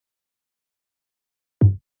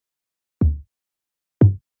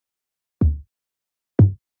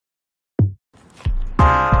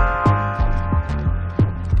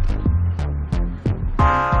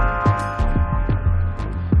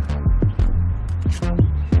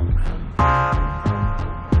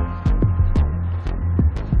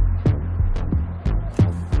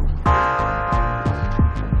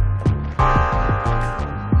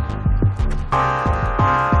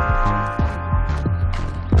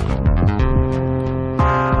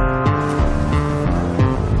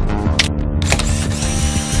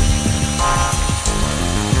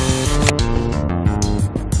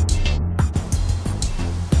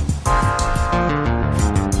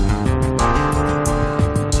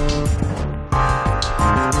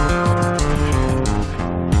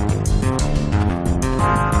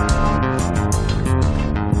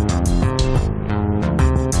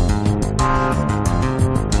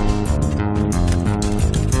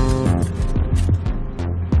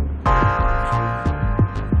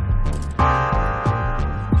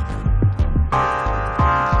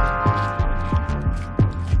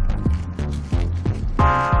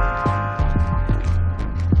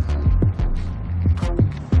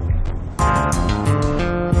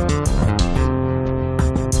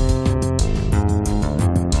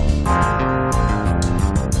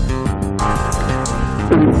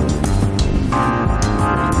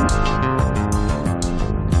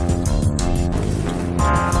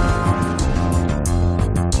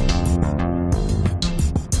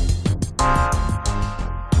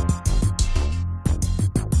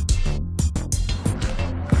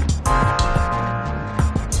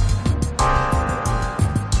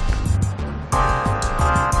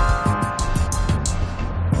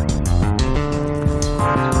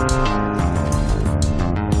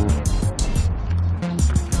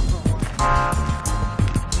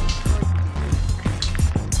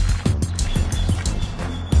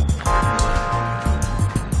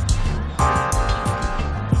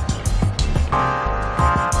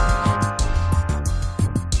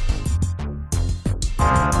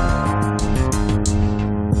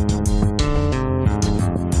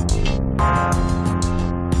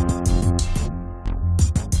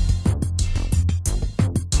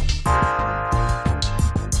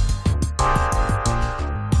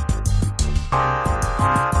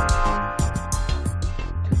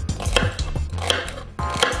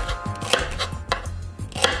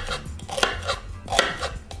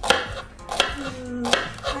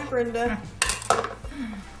Brenda.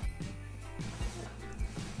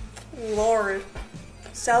 Lord.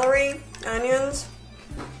 Celery, onions,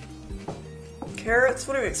 carrots.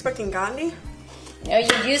 What are you expecting, Gandhi? You know,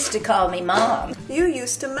 you used to call me Mom. You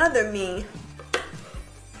used to mother me.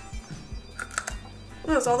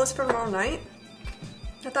 Oh, is all this for tomorrow night?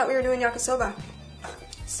 I thought we were doing yakisoba.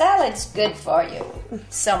 Salad's good for you.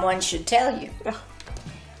 Someone should tell you.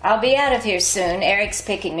 I'll be out of here soon. Eric's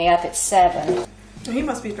picking me up at 7. He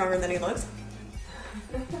must be stronger than he looks.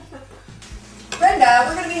 Brenda,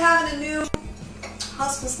 we're going to be having a new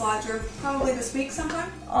hospice lodger probably this week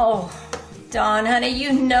sometime. Oh, Dawn, honey,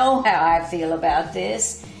 you know how I feel about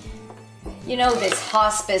this. You know, this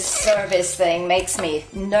hospice service thing makes me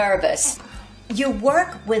nervous. You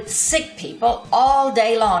work with sick people all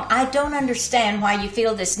day long. I don't understand why you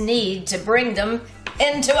feel this need to bring them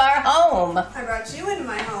into our home. I brought you into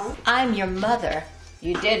my home. I'm your mother.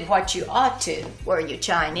 You did what you ought to, were you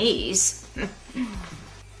Chinese.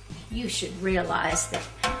 You should realize that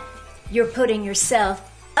you're putting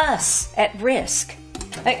yourself, us, at risk.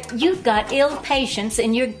 You've got ill patients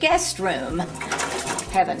in your guest room.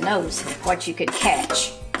 Heaven knows what you could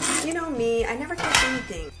catch. You know me, I never catch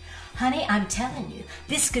anything. Honey, I'm telling you,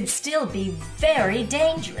 this could still be very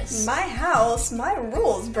dangerous. My house, my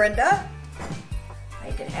rules, Brenda.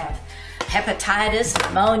 They could have hepatitis,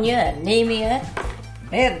 pneumonia, anemia,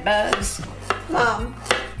 bed bugs. Mom,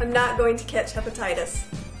 I'm not going to catch hepatitis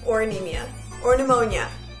or anemia or pneumonia.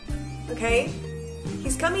 Okay?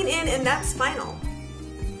 He's coming in and that's final.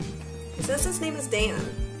 He says his name is Dan.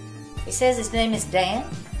 He says his name is Dan?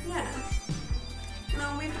 Yeah.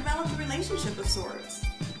 No, we've developed a relationship of sorts.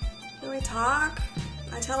 We talk,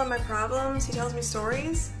 I tell him my problems, he tells me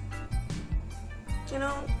stories. You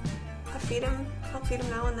know, I feed him, help feed him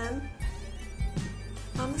now and then.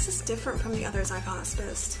 Mom, this is different from the others I've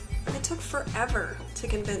hospiced. It took forever to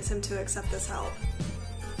convince him to accept this help.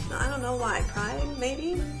 Now, I don't know why, pride,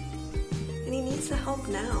 maybe? And he needs the help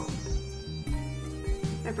now.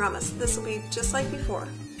 I promise, this will be just like before.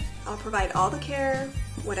 I'll provide all the care,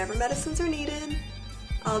 whatever medicines are needed,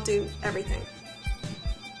 I'll do everything.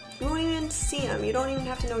 You won't even see him. You don't even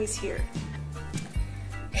have to know he's here.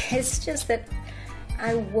 It's just that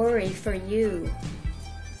I worry for you.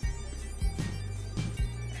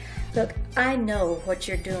 Look, I know what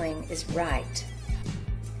you're doing is right.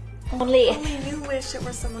 Only you wish it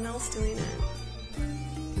were someone else doing it.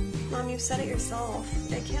 Mom, you've said it yourself.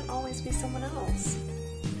 It can't always be someone else.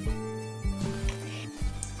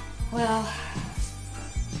 Well,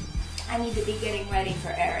 I need to be getting ready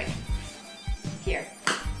for Eric. Here.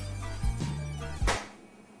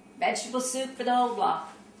 Vegetable soup for the whole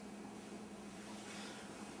block.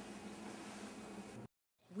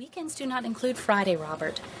 Weekends do not include Friday,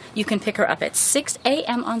 Robert. You can pick her up at 6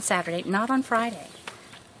 a.m. on Saturday, not on Friday.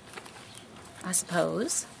 I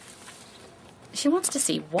suppose. She wants to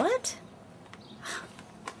see what?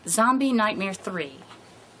 Zombie Nightmare 3.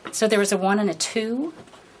 So there was a 1 and a 2?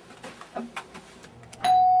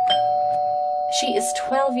 She is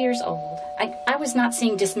 12 years old. I was not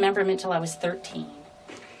seeing dismemberment till I was 13.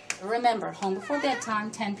 Remember, home before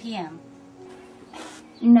bedtime, 10 p.m.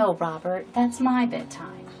 No, Robert, that's my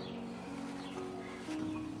bedtime.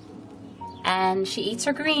 And she eats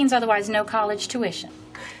her greens, otherwise no college tuition.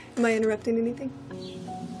 Am I interrupting anything?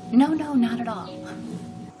 No, not at all.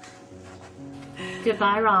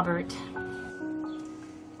 Goodbye, Robert.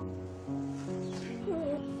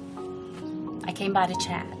 I came by to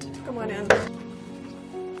chat. Come on in.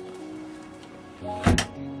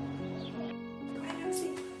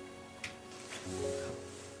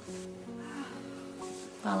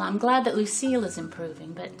 Well, I'm glad that Lucille is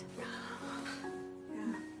improving, but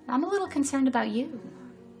I'm a little concerned about you.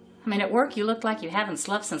 I mean, at work you look like you haven't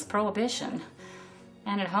slept since Prohibition.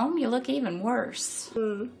 And at home you look even worse.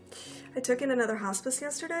 I took in another hospice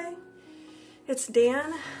yesterday. It's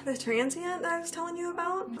Dan, the transient that I was telling you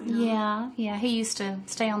about. Yeah, he used to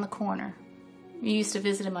stay on the corner. You used to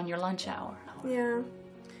visit him on your lunch hour. Yeah.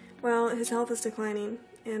 Well, his health is declining,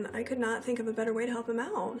 and I could not think of a better way to help him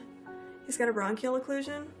out. He's got a bronchial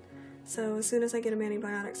occlusion, so as soon as I get him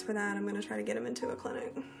antibiotics for that, I'm going to try to get him into a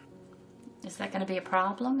clinic. Is that going to be a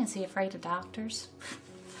problem? Is he afraid of doctors?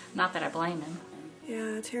 Not that I blame him.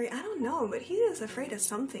 Yeah, Terry, I don't know, but he is afraid of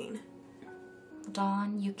something.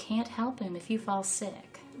 Dawn, you can't help him if you fall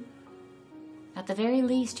sick. At the very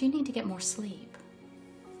least, you need to get more sleep.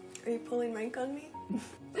 Are you pulling rank on me?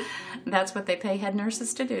 That's what they pay head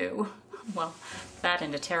nurses to do. Well, that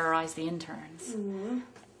and to terrorize the interns.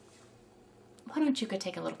 Why don't you go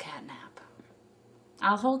take a little cat nap?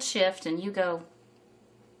 I'll hold shift and you go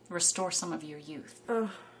restore some of your youth. Oh,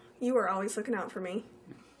 you are always looking out for me.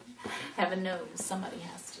 Heaven knows somebody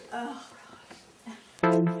has to. Oh,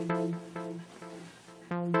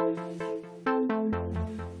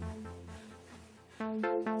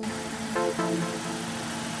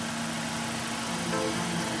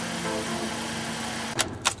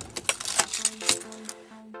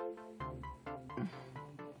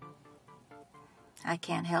 I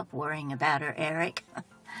can't help worrying about her, Eric.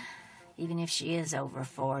 Even if she is over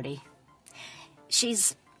 40.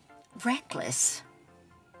 She's reckless,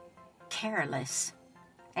 careless,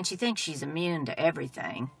 and she thinks she's immune to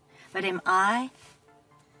everything. But am I?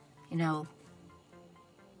 You know,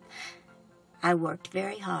 I worked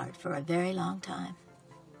very hard for a very long time.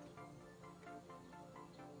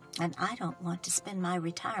 And I don't want to spend my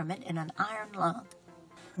retirement in an iron lung.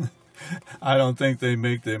 I don't think they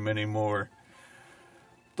make them anymore.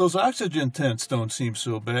 Those oxygen tents don't seem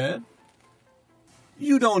so bad.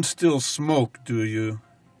 You don't still smoke, do you?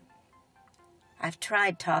 I've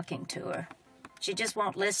tried talking to her. She just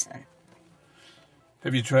won't listen.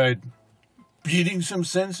 Have you tried beating some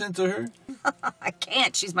sense into her? I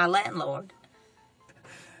can't. She's my landlord.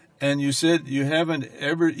 And you said you haven't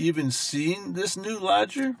ever even seen this new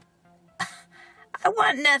lodger? I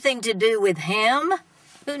want nothing to do with him.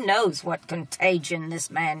 Who knows what contagion this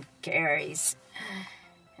man carries?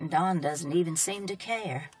 And Dawn doesn't even seem to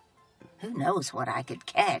care. Who knows what I could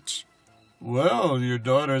catch? Well, your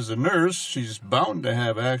daughter's a nurse. She's bound to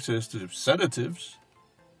have access to sedatives.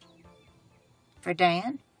 For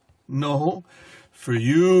Dan? No, for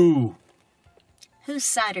you. Whose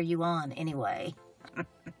side are you on, anyway?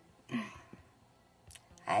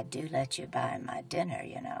 I do let you buy my dinner,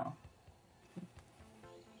 you know.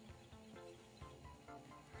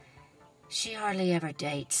 She hardly ever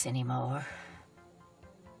dates anymore.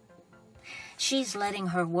 She's letting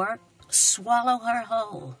her work swallow her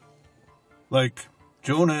whole. Like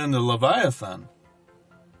Jonah and the Leviathan.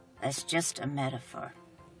 That's just a metaphor.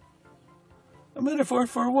 A metaphor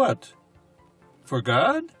for what? For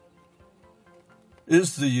God?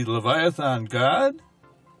 Is the Leviathan God?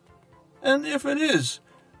 And if it is,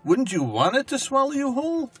 wouldn't you want it to swallow you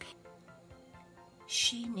whole?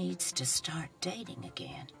 She needs to start dating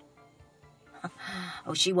again.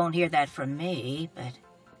 Oh, she won't hear that from me, but...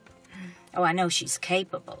 Oh, I know she's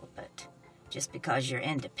capable, but just because you're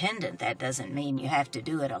independent, that doesn't mean you have to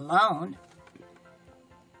do it alone.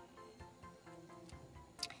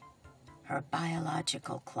 Her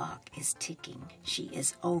biological clock is ticking. She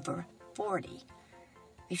is over 40.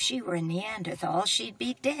 If she were a Neanderthal, she'd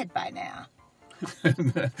be dead by now.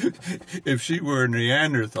 If she were a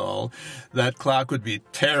Neanderthal, that clock would be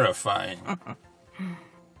terrifying.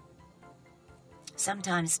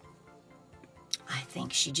 Sometimes I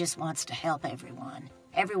think she just wants to help everyone.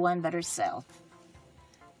 Everyone but herself.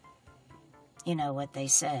 You know what they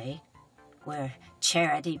say, where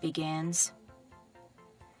charity begins.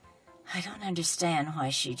 I don't understand why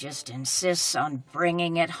she just insists on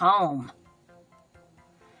bringing it home.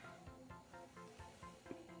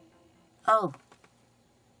 Oh,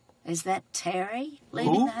 is that Terry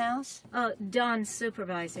leaving Who? the house? Oh, Dawn's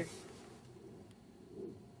supervisor.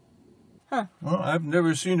 Huh. Well, I've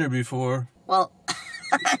never seen her before. Well,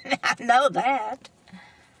 I know that.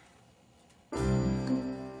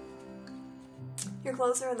 your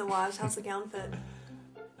clothes are in the wash. How's the gown fit?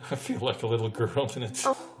 I feel like a little girl in it.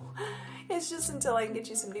 Oh, it's just until I can get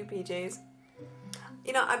you some new PJs.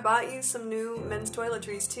 You know, I bought you some new men's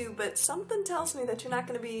toiletries too, but something tells me that you're not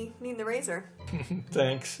going to be needing the razor.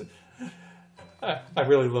 Thanks. I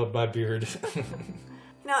really love my beard. You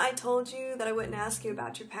know, I told you that I wouldn't ask you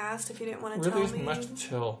about your past if you didn't want to Really tell me. isn't much to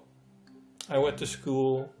tell. I went to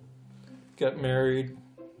school, got married,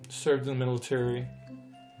 served in the military.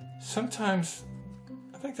 Sometimes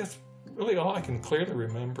I think that's really all I can clearly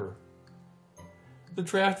remember. The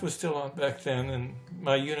draft was still on back then, and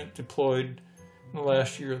my unit deployed in the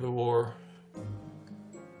last year of the war.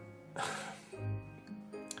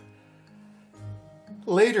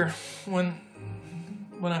 Later, when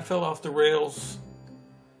I fell off the rails,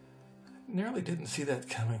 I nearly didn't see that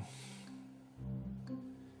coming.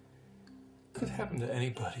 Could happen to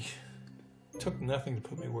anybody. It took nothing to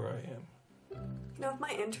put me where I am. You know, if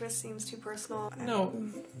my interest seems too personal... No,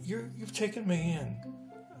 you've taken me in.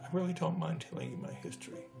 I really don't mind telling you my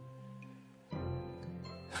history.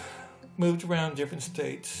 Moved around different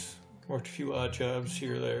states, worked a few odd jobs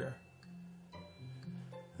here or there.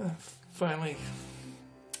 Finally,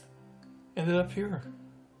 ended up here.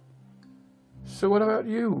 So what about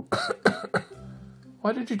you?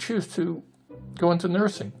 Why did you choose to go into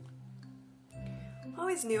nursing? I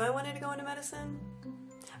always knew I wanted to go into medicine.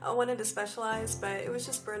 I wanted to specialize, but it was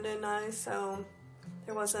just Brenda and I, so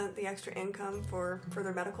there wasn't the extra income for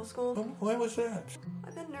further medical school. Oh, why was that?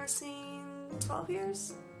 I've been nursing 12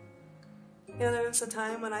 years. You know, there was a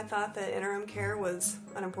time when I thought that interim care was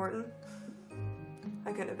unimportant.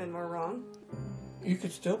 I couldn't have been more wrong. You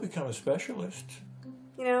could still become a specialist.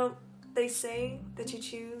 You know, they say that you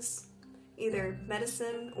choose either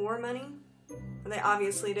medicine or money. They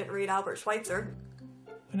obviously didn't read Albert Schweitzer.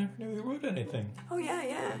 I never knew he wrote anything. Oh,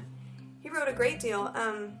 yeah. He wrote a great deal.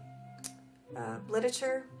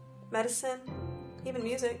 Literature, medicine, even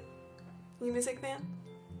music. You a music fan?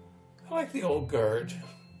 I like the old guard.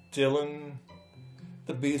 Dylan,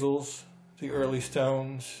 the Beatles, the early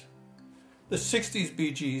Stones, the 60s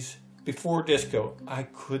Bee Gees, before disco. I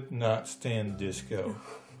could not stand disco.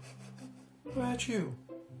 What about you?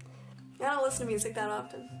 I don't listen to music that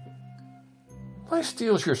often. Life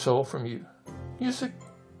steals your soul from you. Music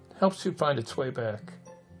helps you find its way back.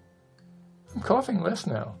 I'm coughing less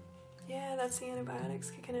now. Yeah, that's the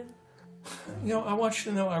antibiotics kicking in. You know, I want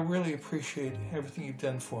you to know I really appreciate everything you've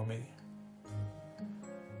done for me.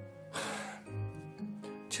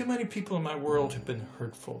 Too many people in my world have been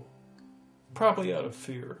hurtful, probably out of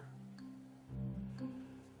fear.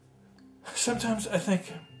 Sometimes I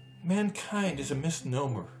think mankind is a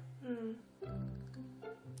misnomer.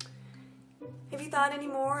 Have you thought any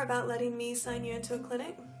more about letting me sign you into a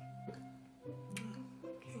clinic?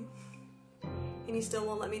 Okay. And you still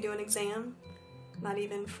won't let me do an exam? Not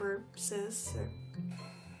even for cis or...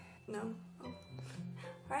 No? Oh.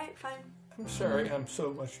 Alright, fine. I'm sorry I'm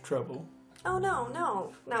so much trouble. Oh, no.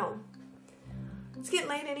 It's getting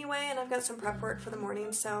late anyway, and I've got some prep work for the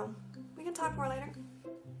morning, so we can talk more later.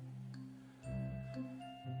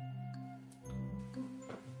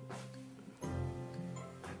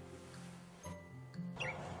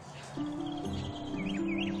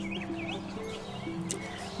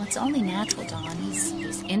 Well, it's only natural, Dawn.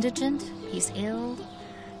 He's indigent, he's ill,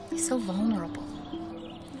 he's so vulnerable.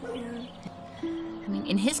 Yeah. I mean,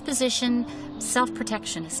 in his position,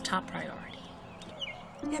 self-protection is top priority.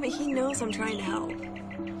 Yeah, but he knows I'm trying to help.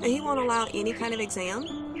 And he won't allow any kind of exam.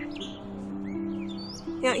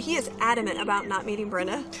 You know, he is adamant about not meeting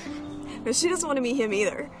Brenda. But she doesn't want to meet him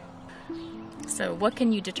either. So what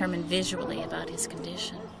can you determine visually about his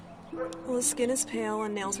condition? Well, his skin is pale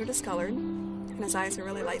and nails are discolored. And his eyes are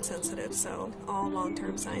really light sensitive, so all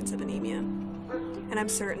long-term signs of anemia. And I'm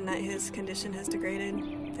certain that his condition has degraded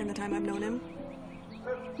in the time I've known him.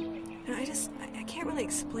 And I can't really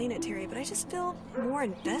explain it, Terry, but I just feel more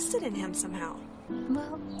invested in him somehow.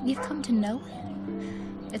 Well, you've come to know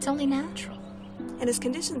him. It's only natural. And his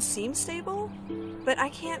condition seems stable, but I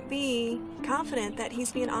can't be confident that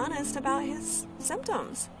he's being honest about his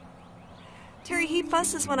symptoms. Terry, he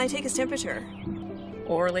fusses when I take his temperature.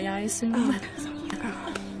 Orally, I assume?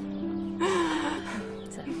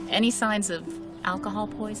 So, any signs of alcohol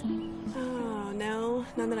poisoning? Oh, no,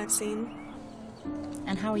 none that I've seen.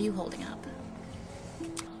 And how are you holding up?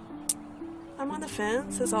 I'm on the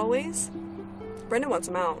fence, as always. Brenda wants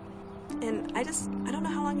him out. And I don't know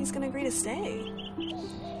how long he's going to agree to stay.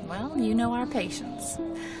 Well, you know our patients.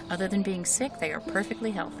 Other than being sick, they are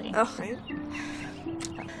perfectly healthy. Oh, right.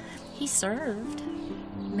 He served.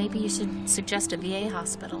 Maybe you should suggest a VA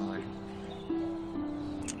hospital or...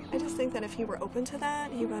 I just think that if he were open to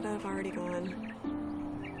that, he would have already gone.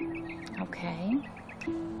 Okay.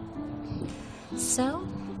 So,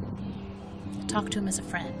 talk to him as a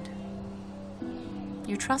friend.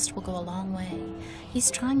 Your trust will go a long way. He's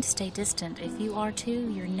trying to stay distant. If you are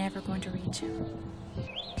too, you're never going to reach him.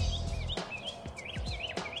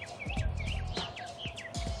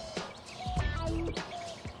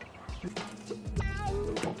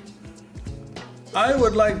 I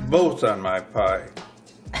would like both on my pie.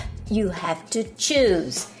 You have to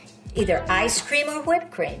choose either ice cream or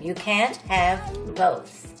whipped cream. You can't have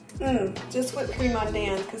both. Just whipped cream on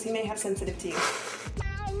Dan, because he may have sensitive teeth.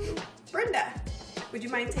 Brenda, would you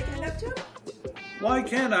mind taking it up to him? Why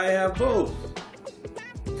can't I have both?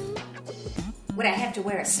 Would I have to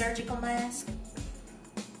wear a surgical mask?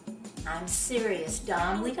 I'm serious,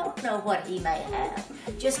 Don. We don't know what he may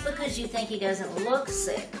have. Just because you think he doesn't look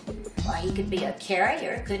sick. Why, he could be a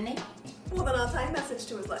carrier, couldn't he? Well, then I'll tie a message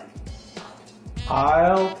to his leg.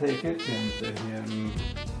 I'll take it into him.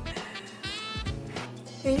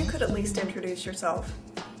 Yeah, you could at least introduce yourself.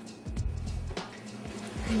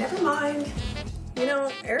 Never mind. You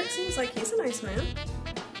know, Eric seems like he's a nice man.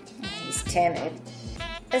 He's timid.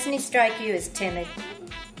 Doesn't he strike you as timid?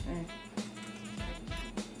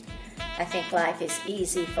 I think life is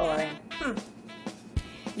easy for him.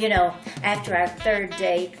 You know, after our third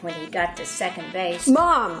date, when he got to second base...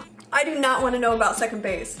 Mom! I do not want to know about second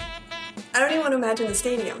base. I don't even want to imagine the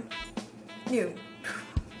stadium. You.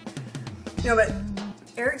 No, but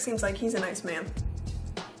Eric seems like he's a nice man.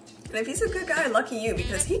 And if he's a good guy, lucky you,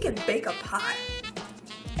 because he can bake a pie.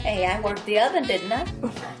 Hey, I worked the oven, didn't I?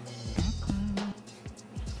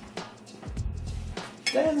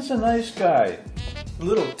 Dan's a nice guy. A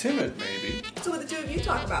little timid, maybe. So what the two of you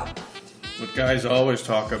talk about? What guys always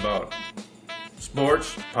talk about.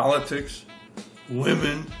 Sports, politics,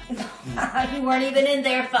 women. You weren't even in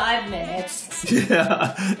there 5 minutes.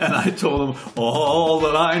 Yeah, and I told him all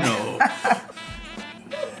that I know.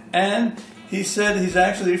 And he said he's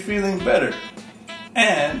actually feeling better.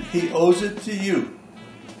 And he owes it to you.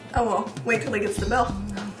 Oh, well, wait till he gets the bill.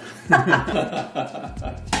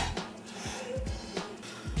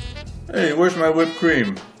 Hey, where's my whipped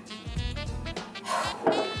cream?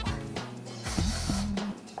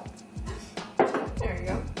 There you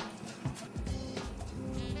go.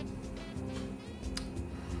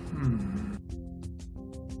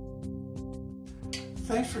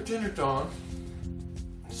 Thanks for dinner, Dawn.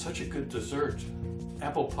 Such a good dessert.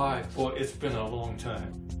 Apple pie. Boy, it's been a long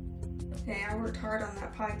time. Hey, I worked hard on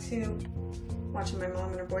that pie, too. Watching my mom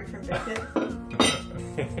and her boyfriend bake it.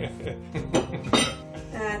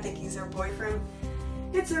 And I think he's her boyfriend.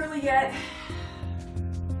 It's early yet.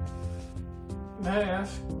 May I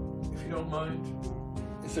ask, if you don't mind,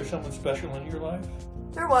 is there someone special in your life?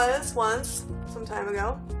 There was, once, some time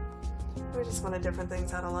ago. We just wanted different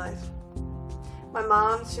things out of life. My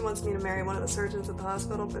mom, she wants me to marry one of the surgeons at the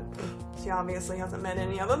hospital, but she obviously hasn't met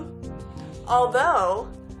any of them. Although,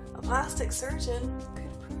 a plastic surgeon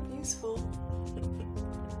could prove useful.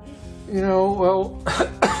 You know, well,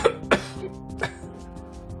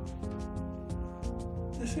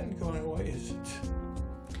 this isn't going away, is it?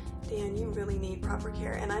 Dan, you really need proper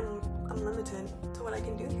care, and I'm limited to what I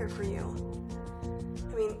can do here for you.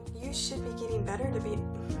 I mean, you should be getting better, to be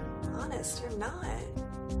honest. You're not.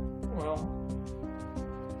 Well,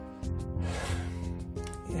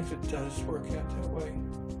 if it does work out that way,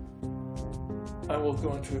 I will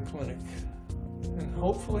go into a clinic, and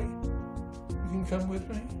hopefully you can come with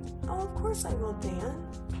me. Oh, of course I will, Dan.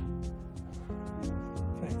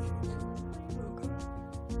 Thank you. You're welcome.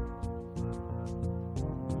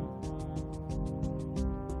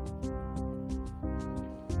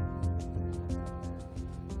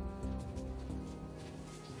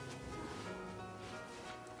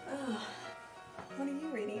 What are you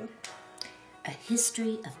reading? A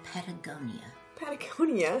History of Patagonia.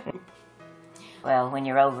 Patagonia? Well, when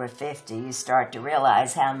you're over 50, you start to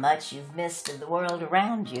realize how much you've missed of the world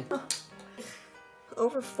around you.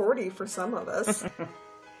 Over 40 for some of us.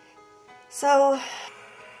 So,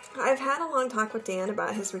 I've had a long talk with Dan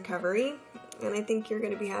about his recovery, and I think you're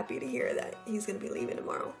going to be happy to hear that he's going to be leaving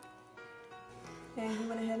tomorrow. And he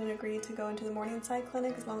went ahead and agreed to go into the Morningside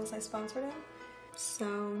clinic as long as I sponsored him.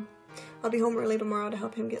 So, I'll be home early tomorrow to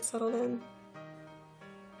help him get settled in.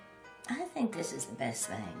 I think this is the best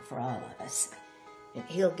thing for all of us.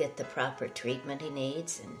 He'll get the proper treatment he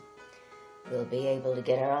needs, and we'll be able to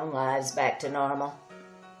get our own lives back to normal.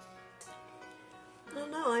 I don't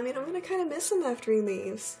know. I mean, I'm going to kind of miss him after he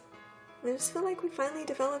leaves. I just feel like we finally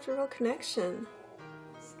developed a real connection.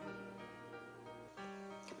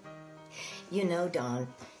 You know, Dawn,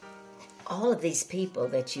 all of these people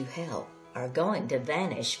that you help are going to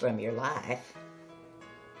vanish from your life.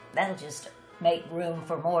 That'll just make room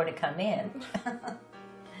for more to come in.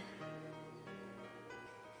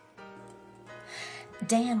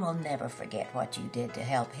 Dan will never forget what you did to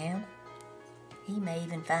help him. He may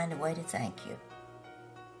even find a way to thank you.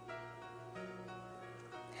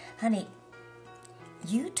 Honey,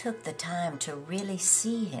 you took the time to really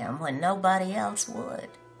see him when nobody else would.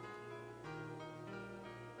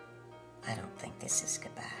 I don't think this is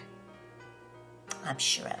goodbye. I'm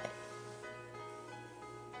sure of it.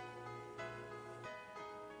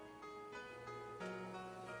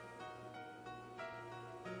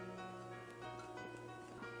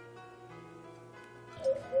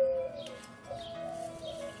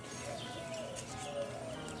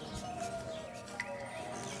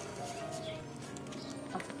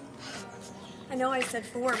 I know I said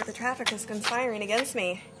 4, but the traffic was conspiring against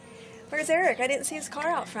me. Where's Eric? I didn't see his car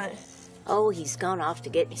out front. Oh, he's gone off to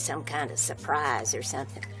get me some kind of surprise or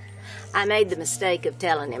something. I made the mistake of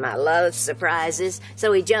telling him I love surprises,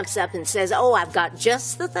 so he jumps up and says, "Oh, I've got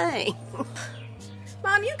just the thing."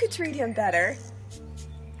 Mom, you could treat him better.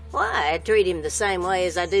 Why? I treat him the same way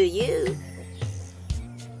as I do you.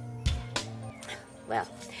 Well,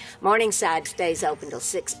 Morningside stays open till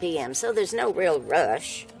 6 p.m., so there's no real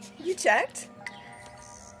rush. You checked?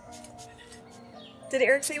 Did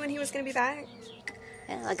Eric say when he was going to be back?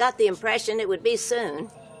 Well, I got the impression it would be soon.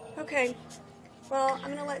 Okay. Well, I'm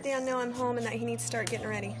going to let Dan know I'm home and that he needs to start getting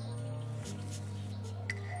ready.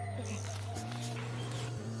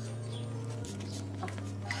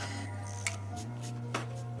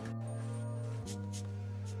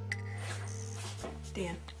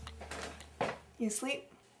 Dan. You asleep?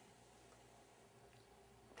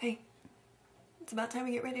 Hey. It's about time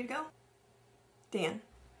we get ready to go. Dan.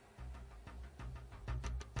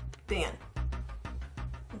 Dan.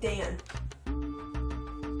 Dan.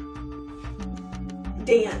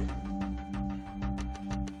 Dan.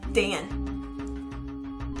 Dan.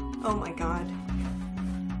 Oh my God.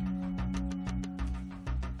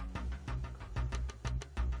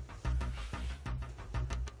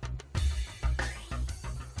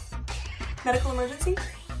 Medical emergency?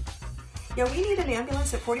 Yeah, we need an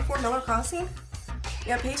ambulance at 44 Miller Crossing.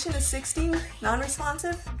 Yeah, patient is 60,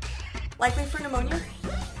 non-responsive, likely for pneumonia.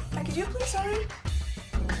 Could you please hurry?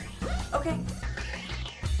 Okay.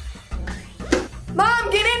 Mom,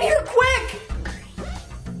 get in here quick!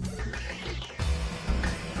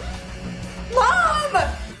 Mom!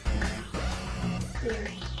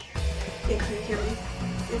 Dan, can you hear me?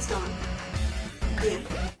 It's Dawn. Dan.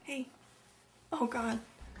 Hey. Oh God.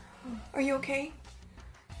 Are you okay?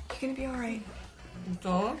 You're gonna be alright.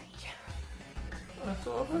 Dawn? Yeah. I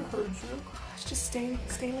thought I heard you. Gosh, just stay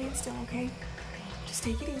laying still, okay? Just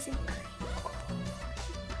take it easy.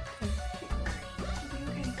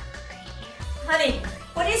 Okay. Honey,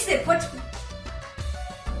 what is it? What's...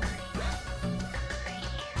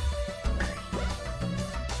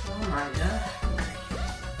 Oh my God.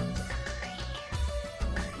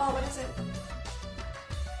 Mom, what is it?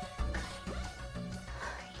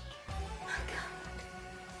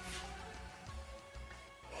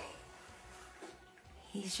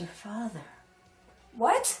 He's your father.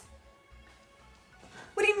 What?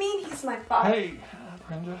 What do you mean he's my father? Hey,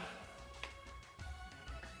 Brenda.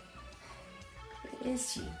 It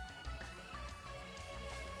is you.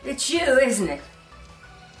 It's you, isn't it?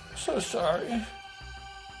 So sorry.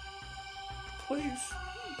 Please,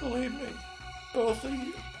 believe me. Both of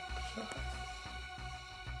you.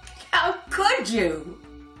 How could you?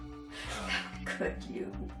 How could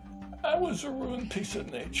you? I was a ruined piece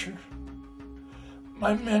of nature.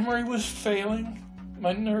 My memory was failing.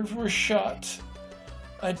 My nerves were shot.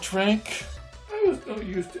 I drank. I was no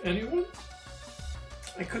use to anyone.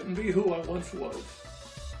 I couldn't be who I once was.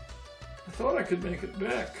 I thought I could make it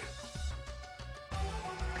back.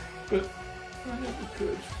 But I never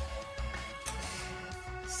could.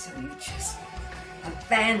 So you just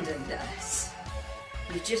abandoned us.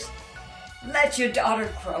 You just let your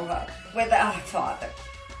daughter grow up without a father.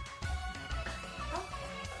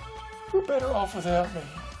 You're better off without me.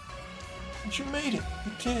 But you made it.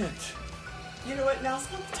 You did. You know what?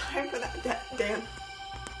 Now's not the time for that, Dan.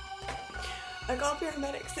 I called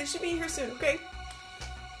paramedics. They should be here soon, okay?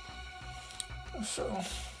 So,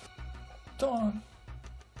 Dawn,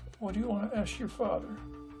 what do you want to ask your father?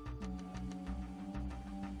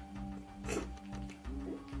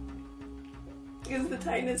 Is the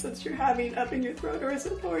tightness that you're having up in your throat, or is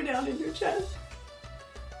it lower down in your chest?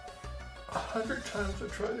 100 times I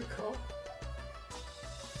tried to call.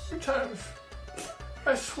 100 times.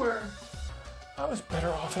 I swear, I was better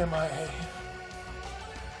off MIA.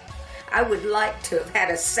 I would like to have had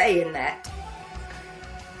a say in that.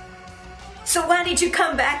 So why did you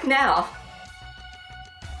come back now?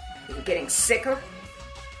 Were you getting sicker?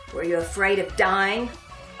 Were you afraid of dying?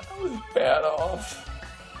 I was bad off.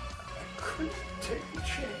 I couldn't take the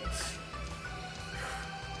chance.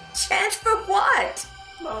 Chance for what?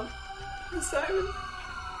 Mom, the siren.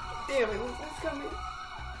 The ambulance is coming.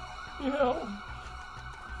 You know,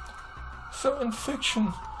 so in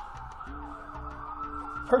fiction,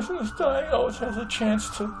 the person who's dying always has a chance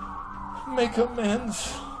to make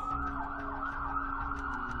amends.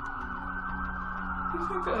 You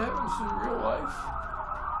think that happens in real life?